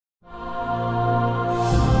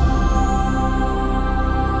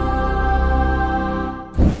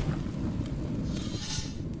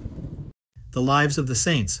The Lives of the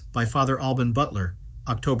Saints by Father Alban Butler,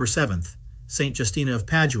 October 7th. Saint Justina of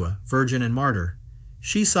Padua, Virgin and Martyr.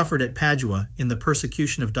 She suffered at Padua in the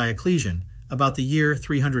persecution of Diocletian about the year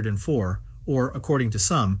 304, or, according to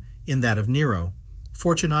some, in that of Nero.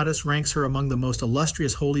 Fortunatus ranks her among the most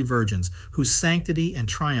illustrious holy virgins, whose sanctity and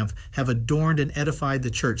triumph have adorned and edified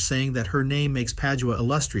the Church, saying that her name makes Padua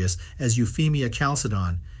illustrious as Euphemia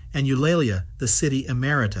Chalcedon, and Eulalia the city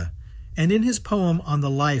emerita. And in his poem on the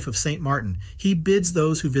life of St. Martin, he bids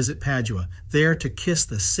those who visit Padua there to kiss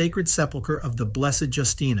the sacred sepulchre of the Blessed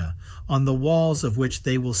Justina, on the walls of which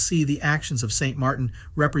they will see the actions of St. Martin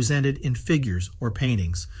represented in figures or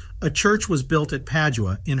paintings. A church was built at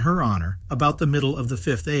Padua in her honor about the middle of the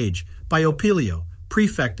 5th age by Opilio,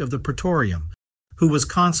 prefect of the Praetorium, who was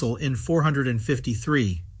consul in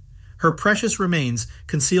 453. Her precious remains,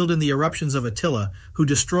 concealed in the eruptions of Attila, who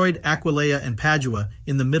destroyed Aquileia and Padua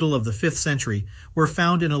in the middle of the 5th century, were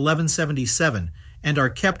found in 1177 and are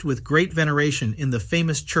kept with great veneration in the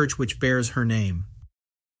famous church which bears her name.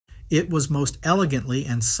 It was most elegantly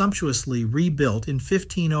and sumptuously rebuilt in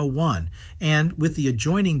 1501, and, with the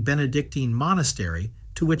adjoining Benedictine monastery,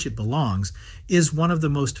 to which it belongs, is one of the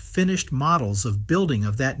most finished models of building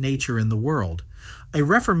of that nature in the world. A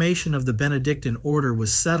reformation of the Benedictine order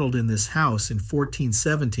was settled in this house in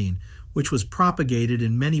 1417, which was propagated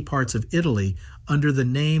in many parts of Italy under the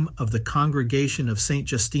name of the Congregation of St.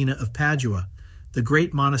 Justina of Padua. The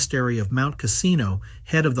great monastery of Mount Cassino,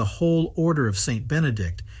 head of the whole order of St.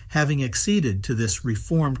 Benedict, having acceded to this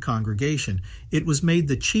reformed congregation, it was made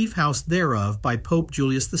the chief house thereof by Pope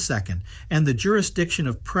Julius II, and the jurisdiction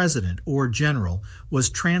of president or general was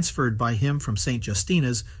transferred by him from St.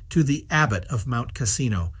 Justina's to the abbot of Mount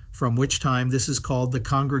Cassino, from which time this is called the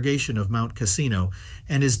Congregation of Mount Cassino,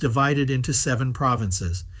 and is divided into 7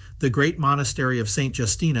 provinces. The great monastery of St.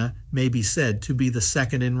 Justina may be said to be the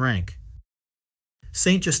second in rank.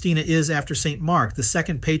 St. Justina is, after St. Mark, the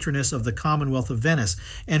second patroness of the Commonwealth of Venice,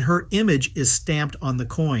 and her image is stamped on the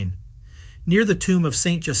coin. Near the tomb of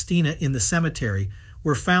St. Justina in the cemetery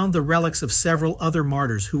were found the relics of several other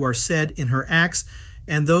martyrs who are said in her acts,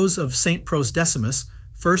 and those of St. Prosdecimus,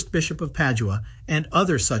 first bishop of Padua, and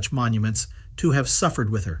other such monuments, to have suffered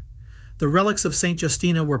with her. The relics of St.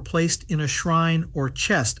 Justina were placed in a shrine or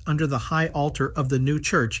chest under the high altar of the new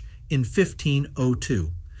church in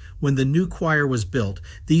 1502. When the new choir was built,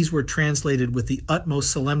 these were translated with the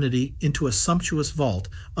utmost solemnity into a sumptuous vault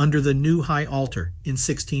under the new high altar in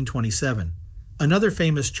 1627. Another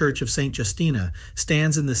famous church of St. Justina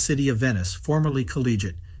stands in the city of Venice, formerly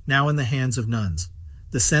collegiate, now in the hands of nuns.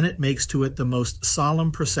 The Senate makes to it the most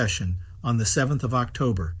solemn procession on the 7th of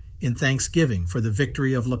October, in thanksgiving for the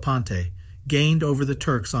victory of Lepanto, gained over the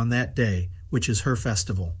Turks on that day, which is her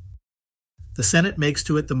festival. The Senate makes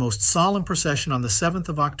to it the most solemn procession on the 7th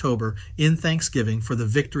of October in thanksgiving for the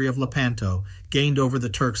victory of Lepanto, gained over the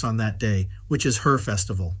Turks on that day, which is her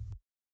festival.